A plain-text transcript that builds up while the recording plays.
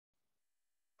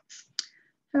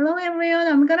Hello everyone,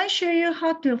 I'm gonna show you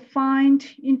how to find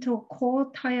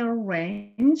interquartile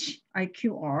range,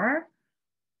 IQR,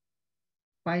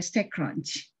 by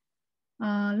StatCrunch.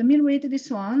 Let me read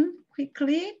this one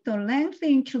quickly. The length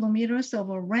in kilometers of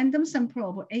a random sample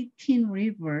of 18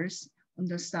 rivers on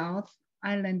the South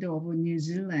Island of New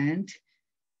Zealand.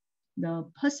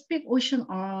 The Pacific Ocean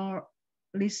are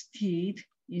listed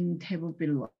in table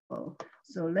below.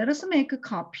 So let us make a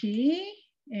copy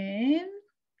and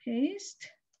paste.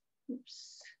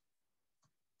 Oops.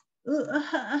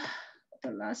 The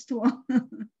last one.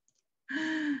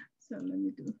 So let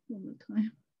me do one more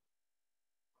time.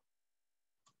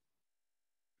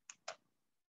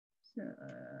 So,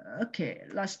 okay,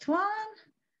 last one.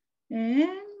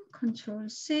 And Control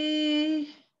C.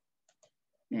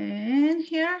 And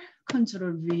here,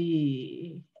 Control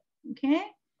V. Okay.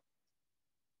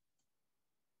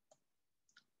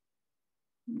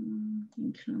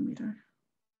 In kilometer.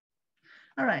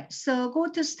 All right, so go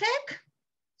to stack,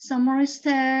 summary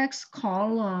stacks,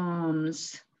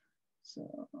 columns.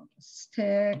 So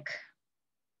stack.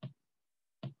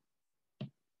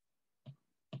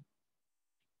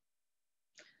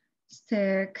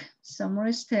 Stack,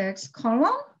 summary stacks,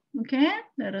 column. Okay,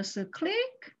 let us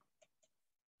click.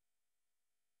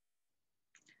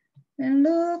 And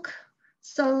look,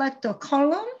 select the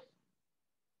column.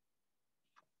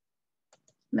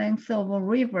 Length of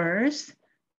rivers.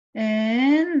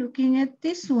 And looking at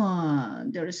this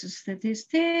one, there is a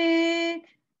statistic.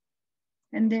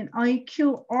 And then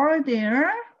IQR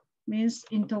there means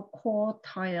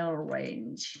interquartile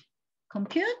range.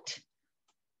 Compute.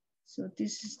 So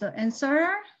this is the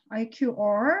answer,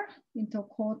 IQR,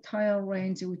 interquartile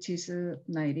range, which is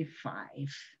 95.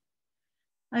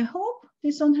 I hope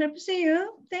this one helps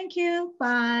you. Thank you.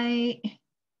 Bye.